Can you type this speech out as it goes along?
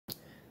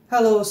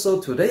Hello, so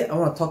today I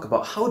want to talk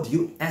about how do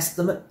you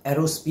estimate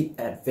arrow speed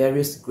at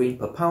various grain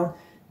per pound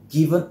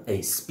given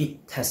a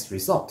speed test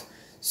result.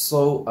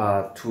 So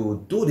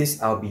to do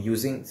this, I'll be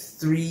using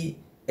 3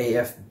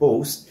 AF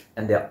bows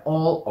and they're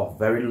all of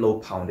very low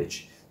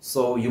poundage.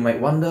 So you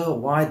might wonder,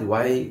 why do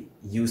I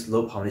use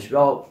low poundage?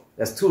 Well,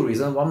 there's 2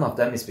 reasons. One of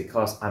them is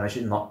because I'm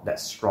actually not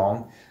that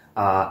strong.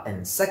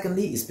 And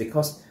secondly is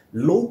because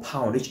low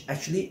poundage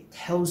actually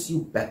tells you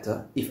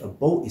better if a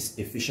bow is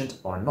efficient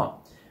or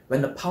not.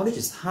 When the poundage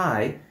is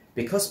high,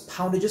 because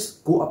poundages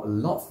go up a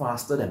lot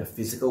faster than the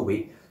physical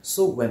weight,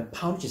 so when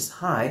poundage is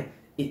high,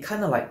 it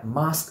kind of like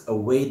masks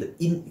away the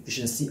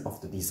inefficiency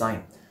of the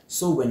design.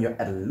 So when you're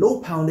at a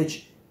low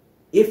poundage,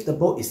 if the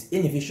bow is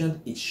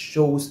inefficient, it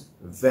shows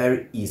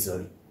very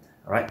easily.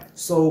 Alright,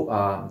 so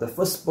the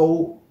first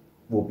bow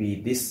will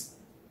be this,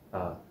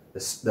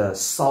 the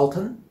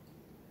Sultan.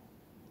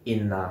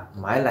 In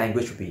my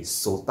language would be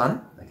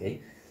Sultan.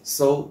 Okay,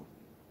 so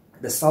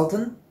the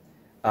Sultan,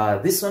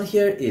 this one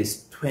here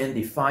is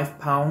 25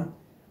 pound,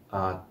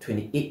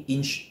 28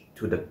 inch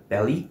to the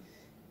belly.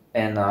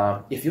 And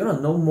if you want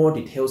to know more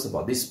details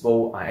about this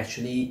bow, I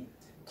actually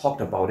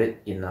talked about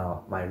it in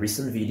my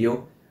recent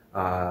video.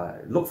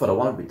 Look for the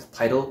one with the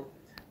title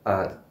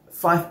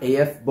 5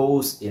 AF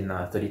bows in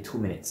 32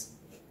 minutes.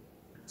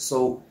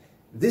 So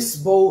this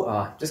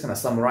bow, just gonna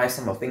summarize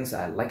some of the things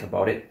I like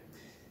about it.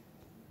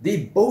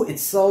 The bow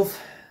itself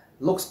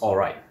looks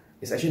alright.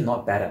 It's actually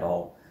not bad at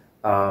all.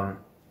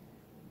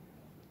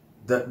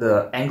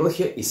 The angle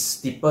here is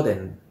steeper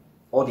than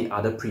all the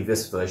other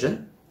previous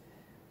version.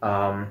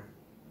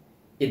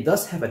 It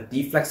does have a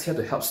deflex here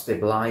to help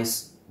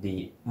stabilize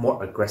the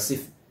more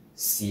aggressive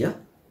sear.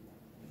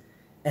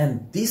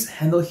 And this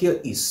handle here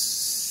is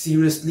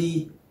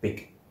seriously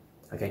big.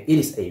 Okay, it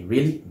is a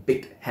really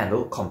big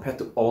handle compared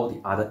to all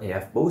the other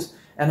AF bows,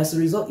 and as a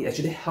result, it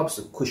actually helps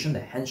to cushion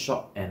the hand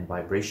shot and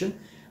vibration.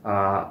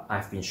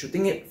 I've been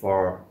shooting it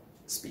for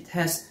speed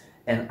test,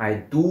 and I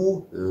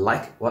do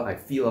like what I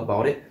feel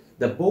about it.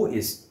 The bow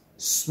is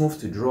smooth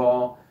to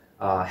draw.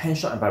 Hand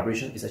shot and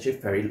vibration is actually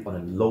very on the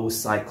low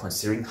side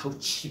considering how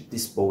cheap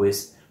this bow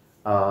is.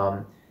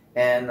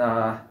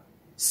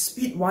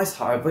 Speed wise,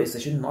 however, it's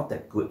actually not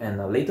that good. And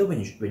later when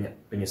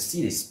you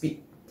see the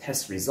speed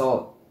test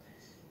result,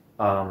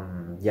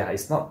 yeah,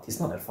 it's not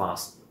that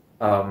fast.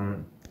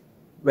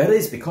 Whether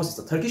it's because it's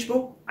a Turkish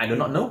bow, I do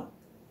not know.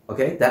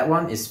 Okay, that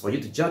one is for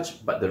you to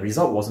judge, but the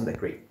result wasn't that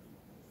great.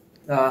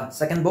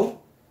 Second bow.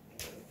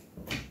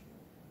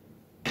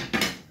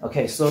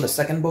 Okay, so the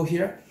second bow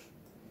here,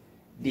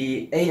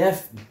 the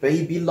AF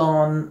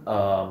Babylon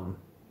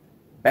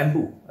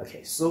bamboo.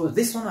 Okay, so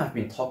this one I've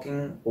been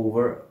talking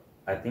over,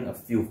 I think, a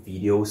few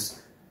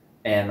videos,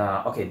 and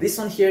okay, this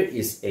one here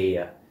is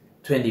a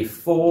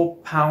 24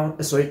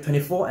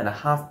 and a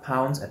half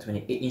pounds at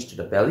 28 inch to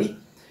the belly.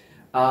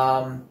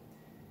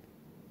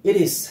 It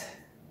is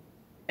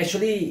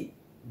actually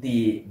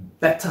the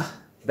better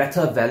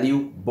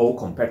value bow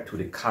compared to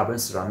the carbon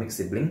ceramic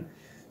sibling.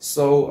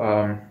 So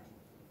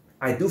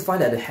I do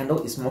find that the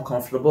handle is more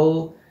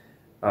comfortable,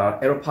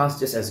 arrow pass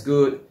just as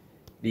good,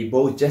 the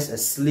bow just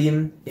as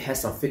slim, it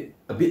has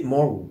a bit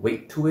more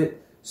weight to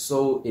it,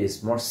 so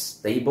it's more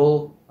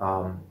stable,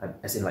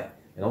 as in, like,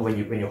 you know, when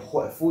you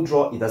hold a full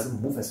draw, it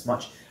doesn't move as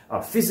much.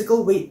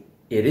 Physical weight,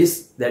 there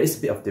is a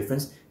bit of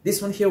difference.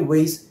 This one here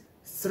weighs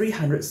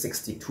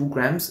 362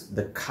 grams,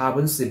 the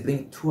carbon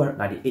sibling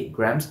 298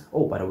 grams.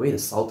 Oh, by the way, the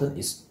Sultan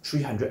is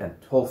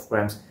 312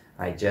 grams.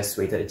 I just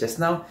weighted it just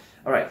now.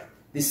 Alright,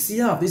 the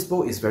sear of this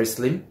bow is very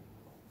slim.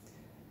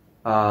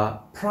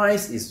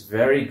 Price is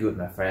very good,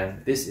 my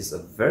friend. This is a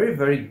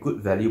very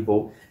good value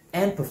bow,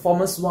 and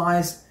performance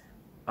wise,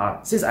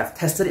 since I've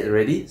tested it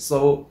already,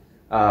 so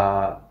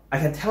I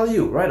can tell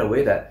you right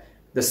away that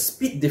the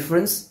speed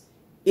difference,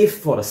 if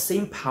for the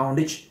same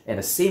poundage and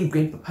the same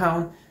grain per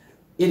pound,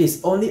 it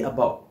is only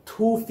about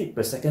 2 feet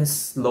per second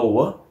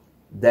slower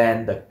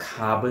than the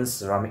carbon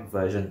ceramic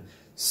version.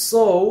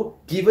 So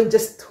given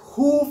just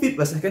 2 feet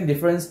per second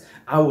difference,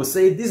 I would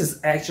say this is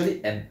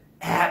actually an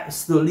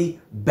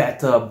absolutely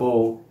better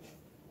bow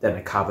than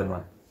the carbon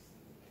one.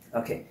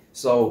 Okay,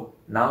 so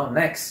now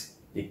next,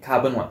 the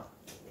carbon one.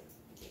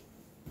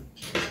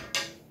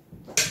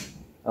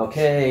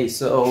 Okay,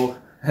 so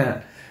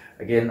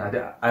again,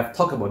 I've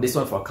talked about this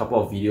one for a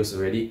couple of videos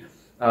already.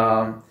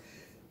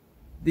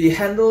 The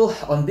handle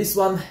on this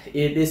one,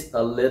 it is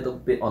a little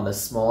bit on the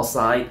small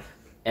side,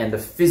 and the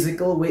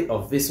physical weight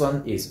of this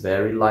one is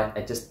very light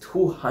at just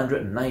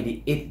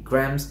 298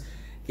 grams.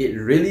 It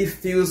really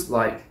feels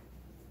like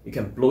you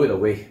can blow it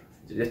away.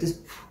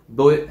 Just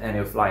blow it and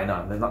it'll fly.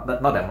 No, not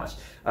that much.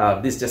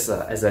 This is just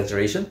an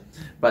exaggeration.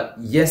 But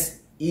yes,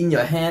 in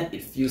your hand,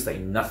 it feels like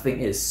nothing.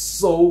 It is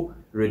so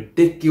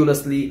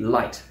ridiculously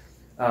light.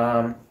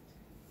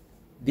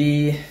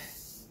 The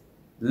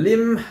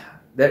limb,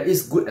 there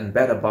is good and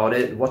bad about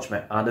it. Watch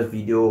my other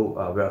video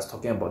where I was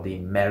talking about the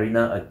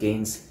Mariner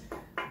against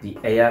the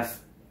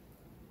AF.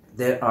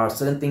 There are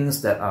certain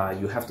things that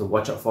you have to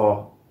watch out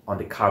for on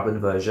the carbon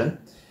version.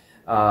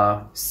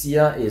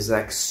 Sear is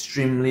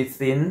extremely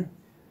thin.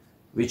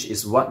 which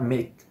is what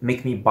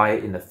make me buy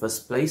it in the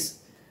first place.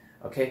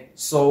 Okay,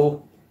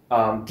 so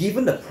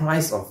given the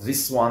price of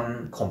this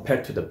one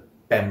compared to the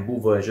bamboo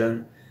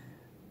version,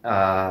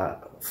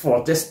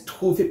 for just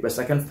 2 feet per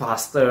second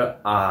faster,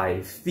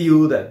 I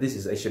feel that this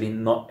is actually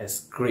not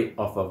as great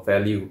of a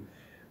value.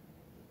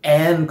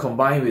 And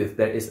combined with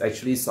there is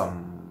actually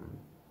some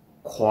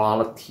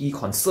quality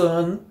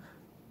concern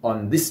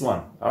on this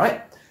one.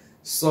 Alright,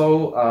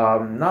 so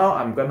now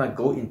I'm gonna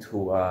go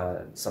into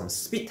some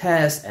speed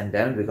tests, and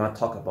then we're gonna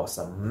talk about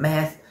some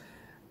math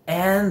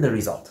and the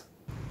result.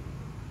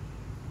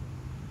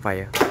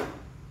 Fire.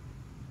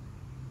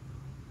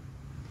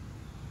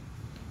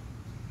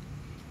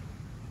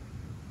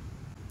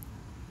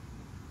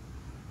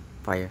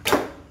 Fire.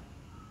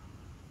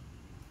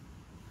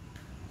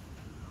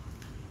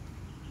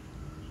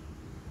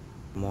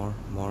 More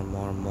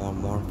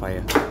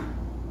fire.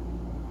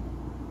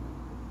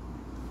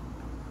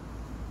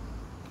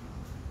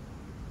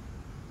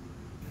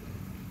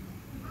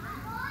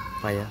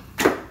 Fire.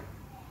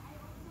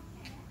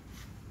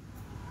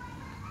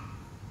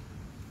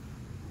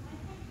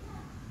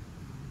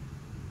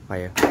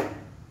 Fire.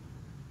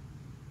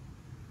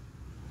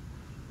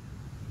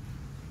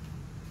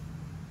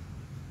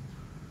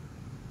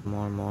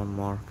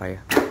 More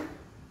fire. A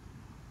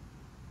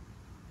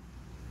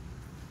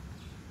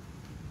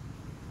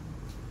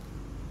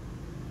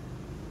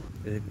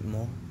little bit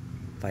more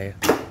fire.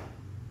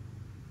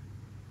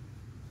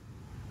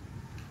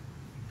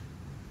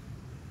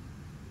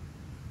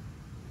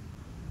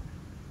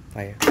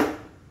 Fire.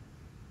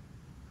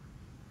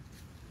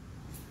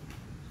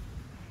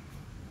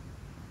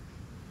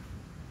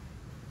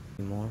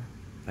 More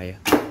fire.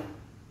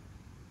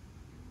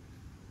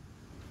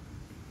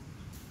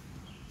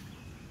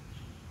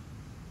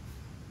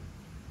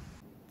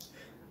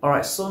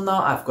 Alright, so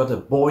now I've got to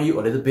bore you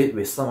a little bit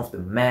with some of the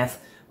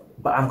math,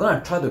 but I'm going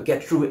to try to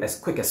get through it as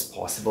quick as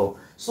possible.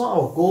 So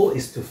our goal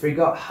is to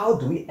figure out how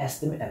do we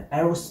estimate an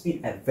arrow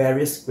speed at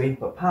various grain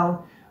per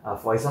pound.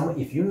 For example,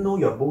 if you know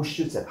your bow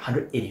shoots at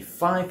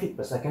 185 feet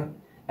per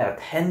second at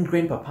a 10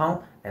 grain per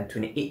pound and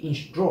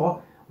 28-inch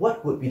draw,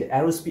 what would be the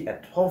arrow speed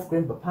at 12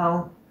 grain per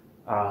pound?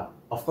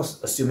 Of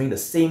course, assuming the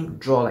same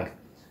draw length.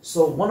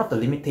 So one of the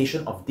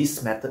limitations of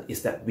this method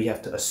is that we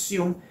have to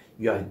assume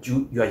you are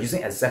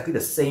using exactly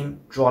the same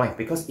draw length,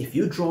 because if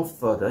you draw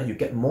further, you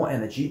get more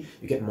energy,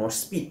 you get more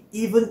speed,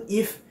 even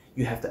if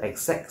you have the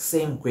exact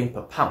same grain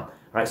per pound,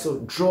 right? So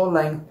draw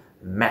length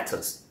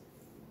matters.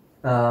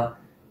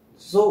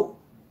 So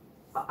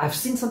I've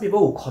seen some people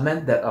who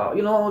comment that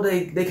you know,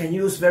 they can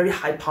use very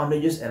high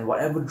poundages and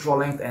whatever draw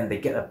length and they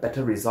get a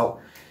better result.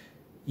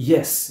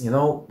 Yes, you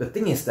know, the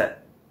thing is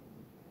that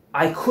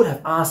I could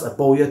have asked a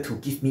bowyer to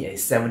give me a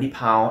 70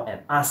 pound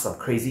and asked some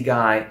crazy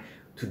guy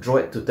to draw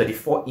it to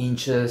 34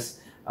 inches,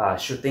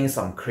 shooting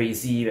some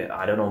crazy,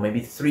 I don't know,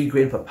 maybe 3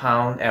 grain per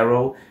pound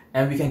arrow,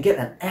 and we can get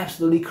an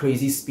absolutely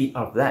crazy speed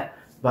out of that.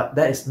 But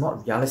that is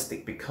not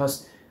realistic,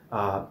 because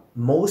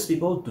most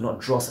people do not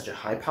draw such a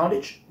high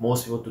poundage,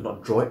 most people do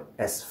not draw it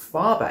as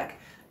far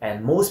back,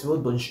 and most people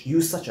don't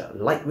use such a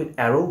lightweight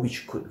arrow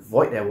which could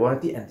void their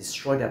warranty and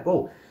destroy their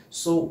bow.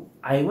 So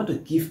I want to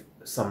give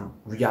some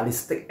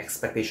realistic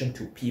expectation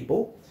to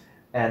people,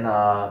 and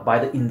by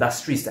the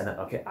industry standard,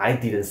 okay, I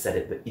didn't set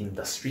it, the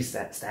industry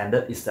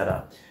standard is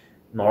that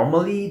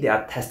normally they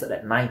are tested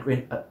at 9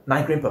 grain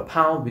per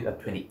pound with a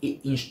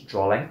 28-inch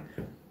draw length.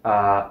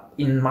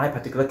 In my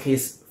particular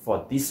case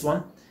for this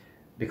one,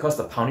 because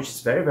the poundage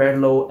is very, very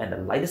low and the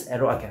lightest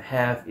arrow I can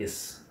have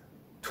is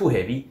too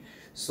heavy,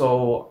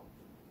 so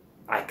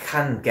I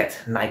can't get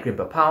 9 grain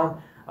per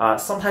pound.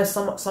 Sometimes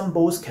some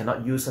bows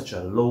cannot use such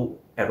a low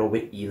arrow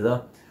weight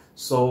either.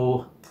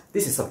 So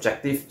this is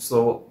subjective.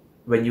 So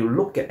when you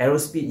look at arrow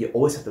speed, you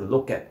always have to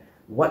look at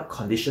what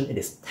condition it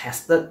is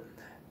tested.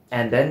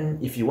 And then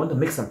if you want to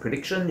make some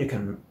prediction, you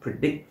can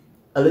predict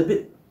a little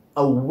bit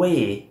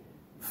away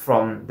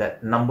from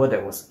that number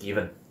that was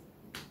given.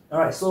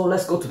 Alright, so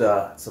let's go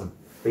to some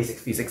basic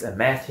physics and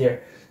math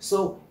here.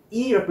 So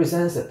E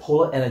represents the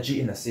total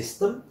energy in the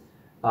system.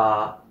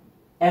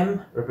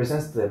 M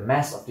represents the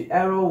mass of the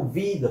arrow.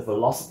 V, the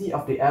velocity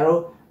of the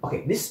arrow.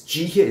 Okay, this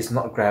G here is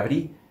not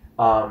gravity.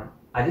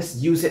 I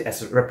just use it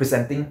as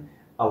representing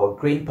our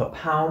grain per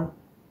pound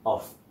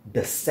of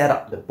the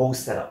setup, the bow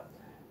setup.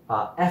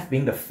 F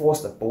being the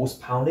force, the bow's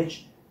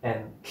poundage,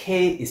 and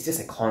K is just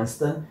a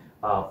constant.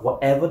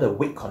 Whatever the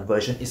weight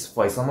conversion is.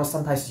 For example,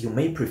 sometimes you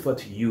may prefer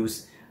to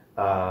use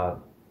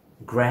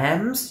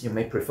grams, you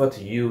may prefer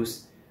to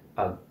use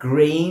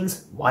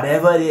grains,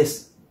 whatever it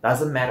is,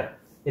 doesn't matter.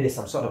 It is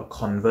some sort of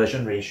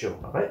conversion ratio,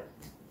 alright?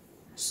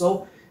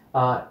 So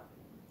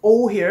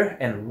O here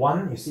and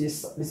 1, you see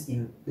this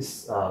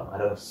I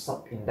don't know,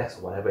 sub-index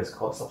or whatever it's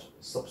called,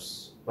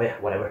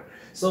 whatever.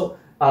 So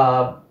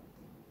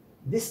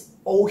this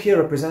O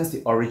here represents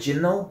the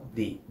original,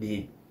 the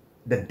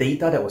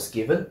data that was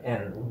given,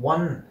 and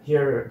 1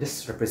 here,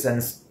 this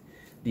represents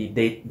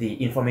the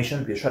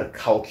information we try to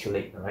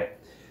calculate, alright?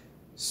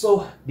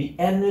 So the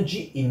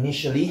energy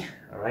initially,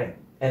 alright,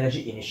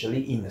 energy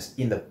initially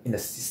in the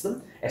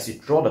system. As you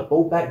draw the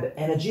bow back, the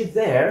energy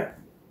there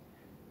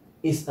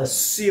is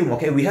assumed,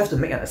 okay, we have to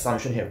make an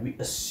assumption here. We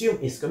assume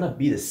it's going to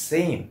be the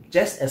same,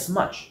 just as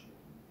much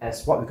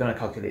as what we're going to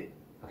calculate.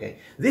 Okay,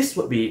 this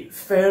would be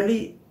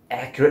fairly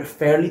accurate,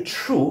 fairly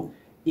true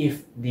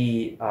if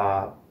the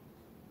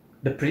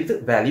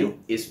predicted value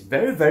is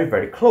very, very,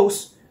 very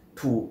close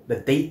to the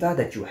data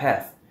that you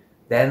have.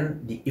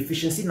 Then the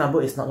efficiency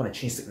number is not going to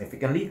change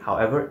significantly.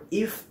 However,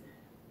 if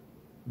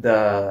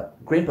the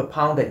grain per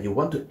pound that you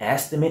want to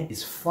estimate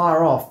is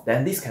far off,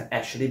 then this can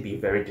actually be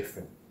very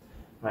different.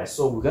 Right,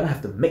 so we're going to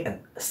have to make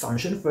an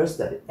assumption first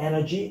that the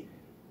energy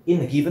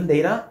in the given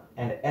data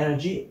and the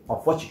energy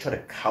of what you try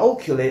to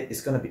calculate is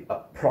going to be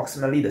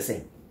approximately the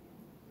same.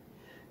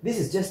 This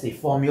is just the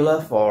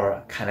formula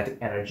for kinetic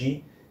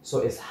energy. So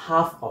it's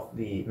half of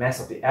the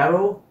mass of the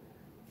arrow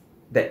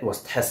that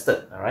was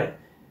tested, all right,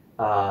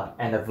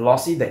 and the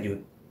velocity that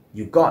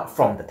you got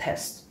from the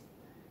test.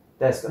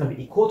 That's going to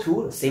be equal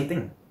to the same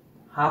thing,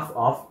 half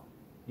of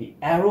the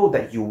arrow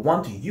that you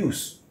want to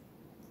use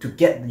to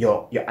get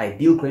your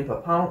ideal grain per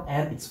pound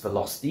and its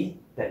velocity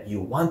that you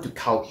want to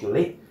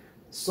calculate.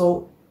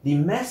 So the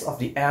mass of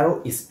the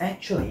arrow is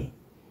actually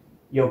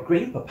your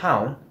grain per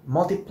pound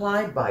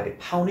multiplied by the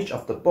poundage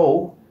of the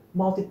bow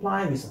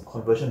multiplied with some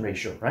conversion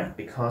ratio, right?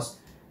 Because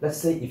let's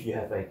say if you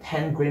have a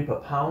 10 grain per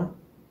pound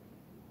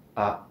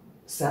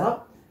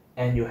setup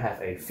and you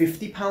have a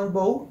 50-pound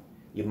bow,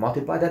 you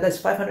multiply that, that's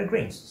 500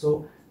 grains.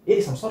 So it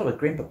is some sort of a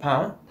grain per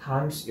pound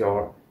times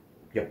your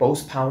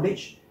bow's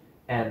poundage,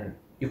 and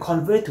you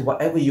convert it to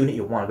whatever unit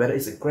you want, whether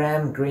it's a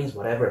gram, grains,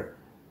 whatever.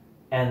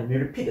 And we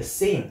repeat the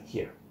same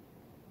here.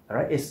 All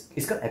right,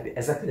 it's going to be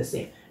exactly the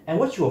same. And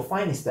what you will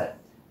find is that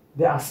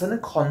there are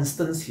certain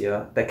constants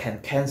here that can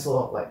cancel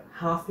out, like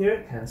half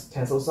here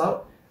cancels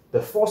out.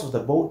 The force of the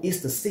bow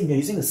is the same. You're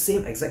using the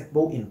same exact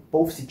bow in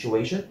both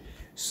situations,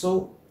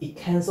 so it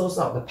cancels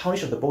out. The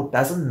poundage of the bow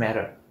doesn't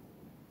matter.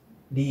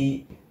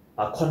 The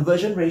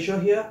conversion ratio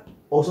here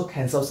also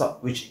cancels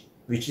out, which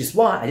is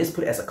why I just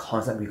put it as a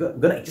constant. We're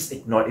gonna just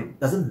ignore it. It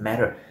doesn't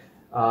matter.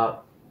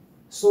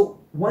 So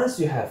once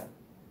you have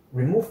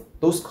removed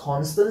those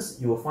constants,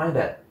 you will find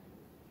that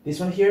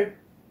this one here,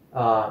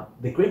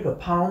 the grain per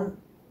pound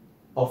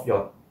of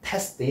your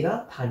test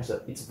data times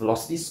its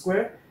velocity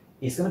square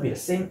is going to be the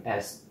same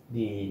as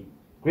the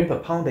grain per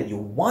pound that you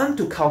want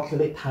to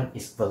calculate times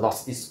its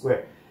velocity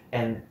square.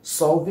 And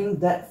solving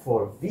that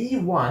for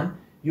V1,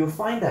 you'll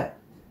find that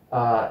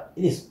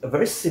it is a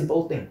very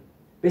simple thing.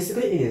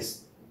 Basically, it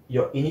is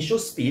your initial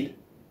speed,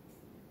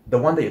 the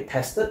one that you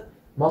tested,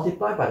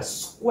 multiplied by the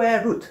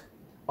square root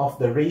of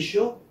the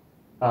ratio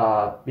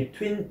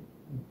between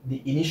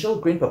the initial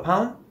grain per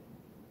pound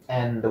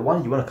and the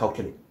one you want to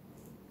calculate.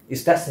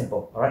 It's that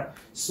simple, all right?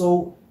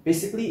 So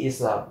basically,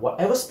 it's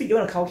whatever speed you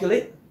want to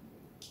calculate,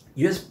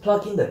 you just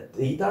plug in the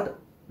data,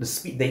 the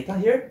speed data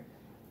here,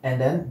 and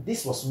then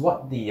this was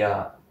what the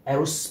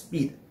arrow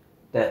speed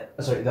that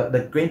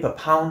the grain per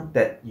pound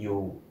that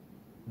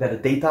the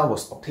data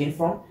was obtained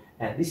from,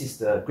 and this is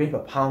the grain per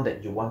pound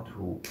that you want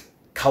to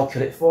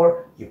calculate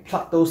for. You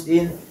plug those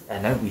in,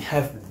 and then we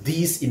have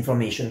this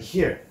information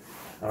here.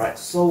 All right.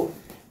 So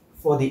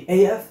for the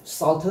AF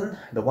Sultan,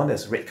 the one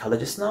that's red color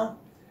just now,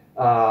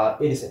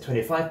 it is a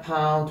 25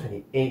 pound,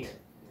 28.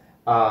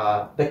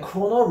 The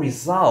chrono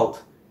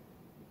result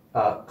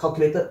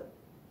calculated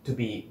to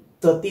be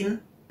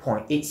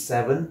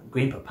 13.87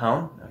 grain per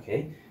pound.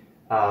 Okay,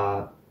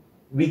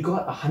 we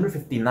got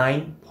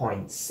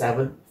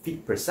 159.7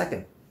 feet per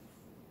second.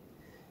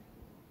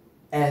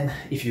 And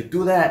if you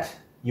do that,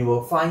 you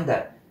will find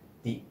that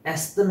the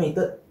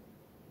estimated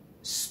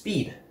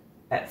speed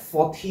at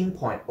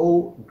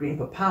 14.0 grain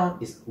per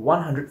pound is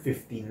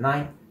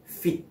 159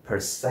 feet per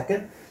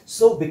second.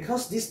 So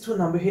because these two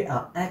numbers here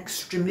are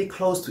extremely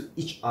close to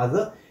each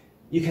other,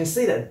 you can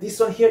say that this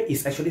one here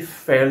is actually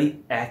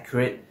fairly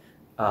accurate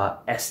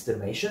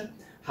estimation.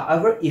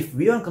 However, if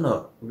we're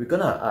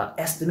gonna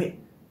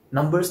estimate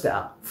numbers that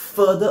are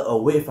further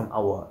away from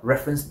our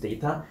reference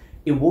data,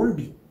 it won't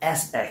be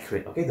as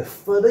accurate. Okay, the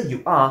further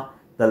you are,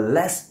 the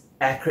less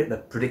accurate the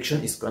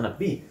prediction is gonna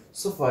be.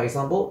 So for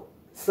example,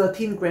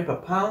 13 grain per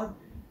pound,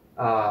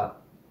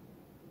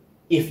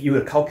 if you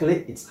will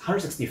calculate, it's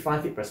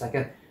 165 feet per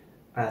second.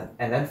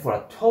 And then for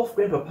a 12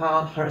 grain per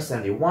pound,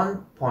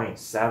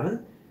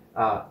 171.7,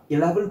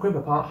 11 grain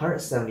per pound,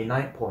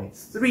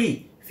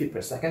 179.3 feet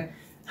per second.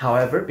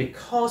 However,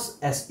 because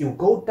as you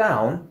go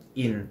down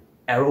in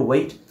arrow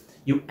weight,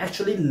 you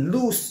actually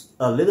lose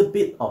a little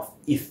bit of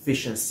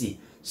efficiency.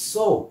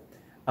 So,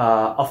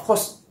 of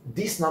course,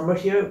 this number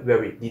here, where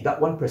we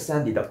deduct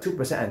 1%, deduct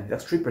 2%, and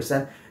deduct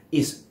 3%,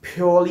 is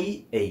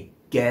purely a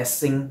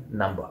guessing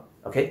number.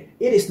 Okay,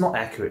 it is not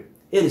accurate.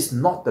 It is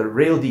not the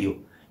real deal.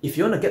 If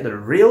you want to get the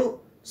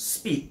real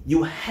speed,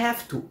 you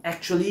have to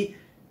actually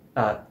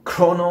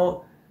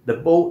chrono the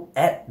bow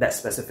at that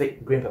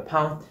specific grain per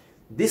pound.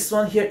 This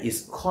one here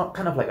is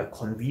kind of like a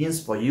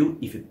convenience for you.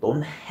 If you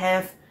don't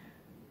have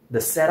the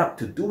setup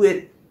to do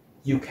it,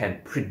 you can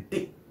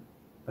predict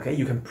Okay,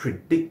 you can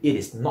predict it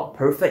is not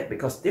perfect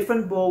because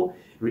different bowl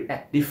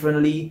react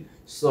differently.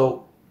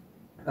 So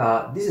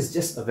this is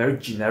just a very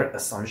generic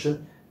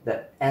assumption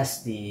that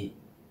as the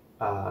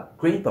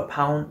grain per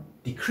pound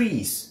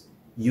decrease,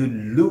 you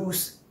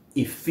lose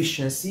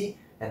efficiency,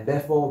 and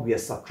therefore we are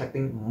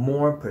subtracting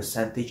more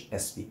percentage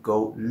as we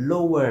go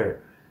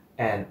lower.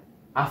 And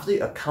after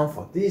you account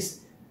for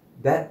this,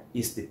 that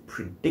is the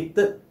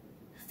predicted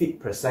feet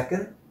per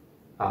second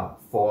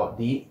for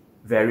the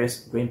various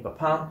grain per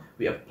pound.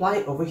 We apply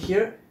it over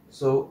here.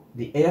 So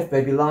the AF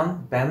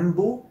Babylon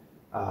bamboo,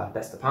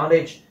 that's the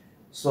poundage.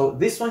 So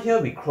this one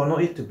here, we chrono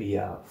it to be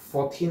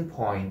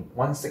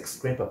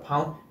 14.16 grain per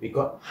pound. We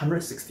got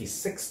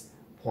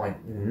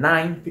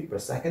 166.9 feet per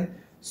second.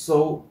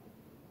 So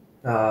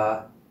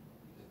the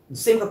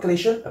same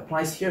calculation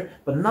applies here.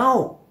 But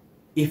now,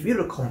 if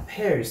you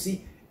compare, you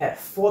see, at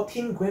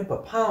 14 grain per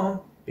pound,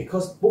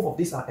 because both of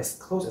these are as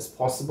close as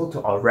possible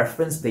to our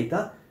reference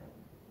data,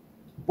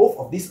 both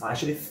of these are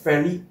actually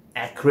fairly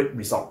accurate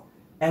result.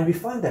 And we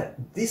find that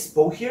this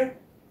bowl here,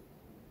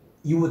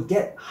 you would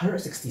get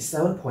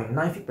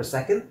 167.9 feet per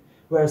second,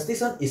 whereas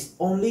this one is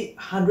only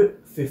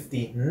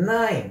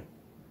 159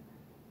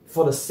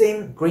 for the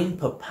same grain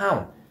per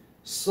pound.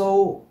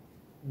 So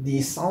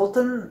the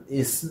Sultan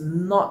is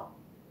not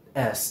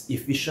as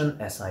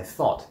efficient as I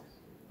thought.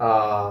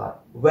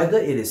 Whether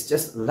it is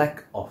just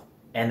lack of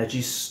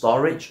energy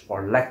storage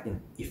or lack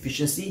in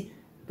efficiency,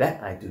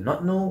 that I do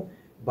not know,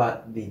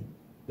 but the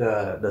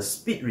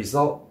speed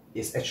result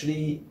is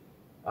actually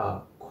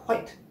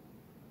quite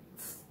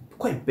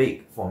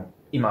big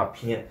in my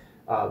opinion,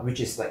 which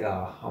is like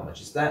how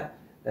much is that?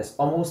 That's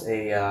almost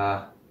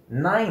a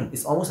 9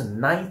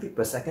 feet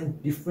per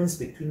second difference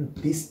between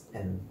this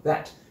and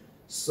that.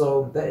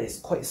 So that is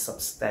quite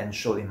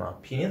substantial in my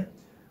opinion.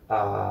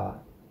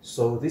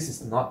 So this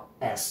is not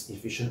as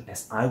efficient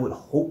as I would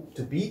hope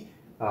to be,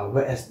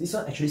 whereas this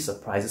one actually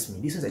surprises me.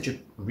 This is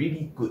actually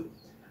really good.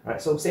 All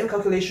right, so same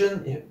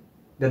calculation.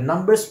 The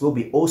numbers will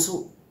be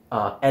also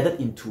added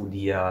into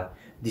the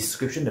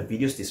description, the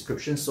video's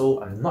description,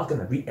 so I'm not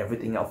going to read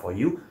everything out for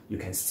you. You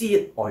can see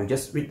it or you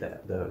just read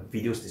the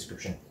video's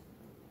description.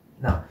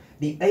 Now,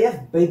 the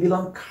AF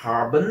Babylon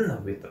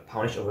Carbon with the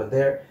poundage over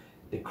there,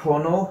 the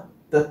Chrono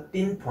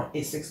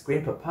 13.86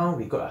 grain per pound,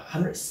 we got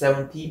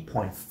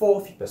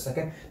 170.4 feet per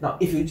second. Now,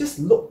 if you just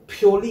look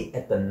purely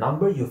at the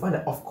number, you'll find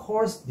that of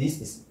course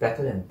this is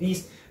better than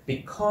this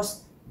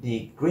because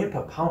the grain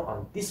per pound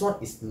on this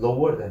one is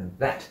lower than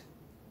that.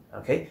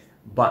 Okay,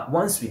 but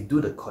once we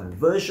do the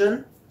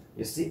conversion,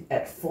 you see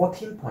at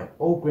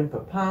 14.0 grain per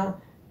pound,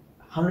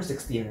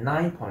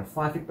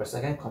 169.5 feet per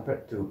second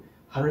compared to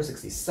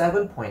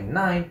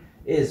 167.9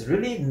 is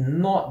really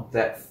not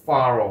that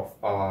far off.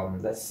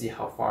 Let's see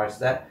how far is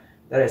that.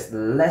 That is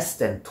less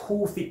than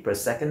 2 feet per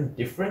second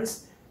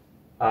difference,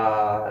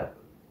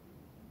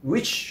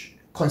 which,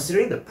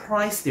 considering the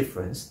price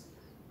difference,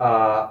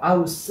 I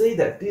would say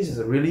that this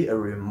is really a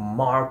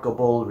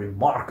remarkable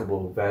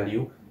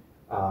value,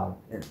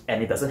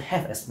 and it doesn't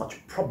have as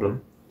much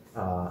problem.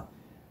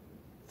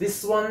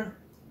 This one,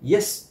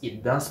 yes,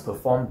 it does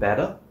perform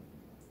better.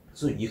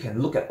 So you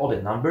can look at all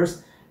the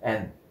numbers,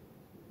 and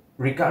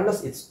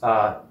regardless it's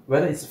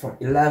whether it's from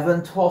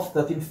 11, 12,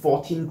 13,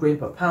 14 grain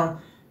per pound,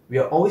 we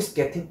are always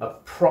getting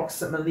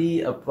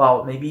approximately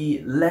about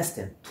maybe less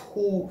than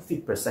 2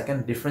 feet per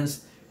second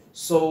difference.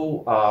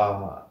 So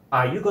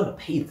are you going to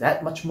pay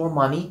that much more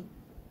money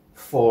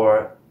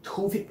for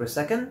 2 feet per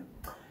second?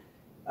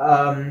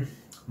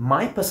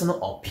 My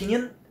personal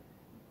opinion,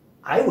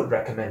 I would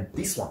recommend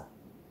this one.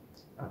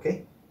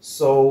 Okay,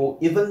 so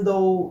even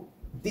though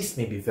this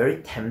may be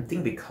very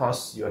tempting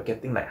because you are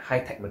getting like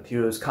high-tech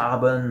materials,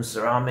 carbon,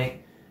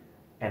 ceramic,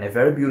 and a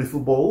very beautiful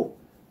bowl,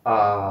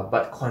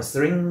 but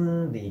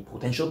considering the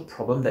potential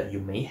problem that you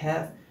may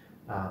have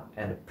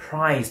and the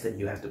price that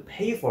you have to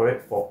pay for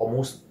it for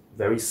almost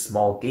very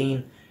small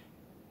gain,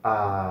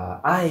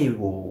 I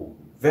will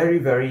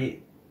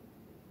very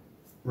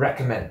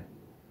recommend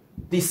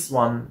this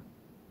one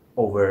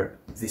over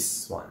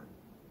this one.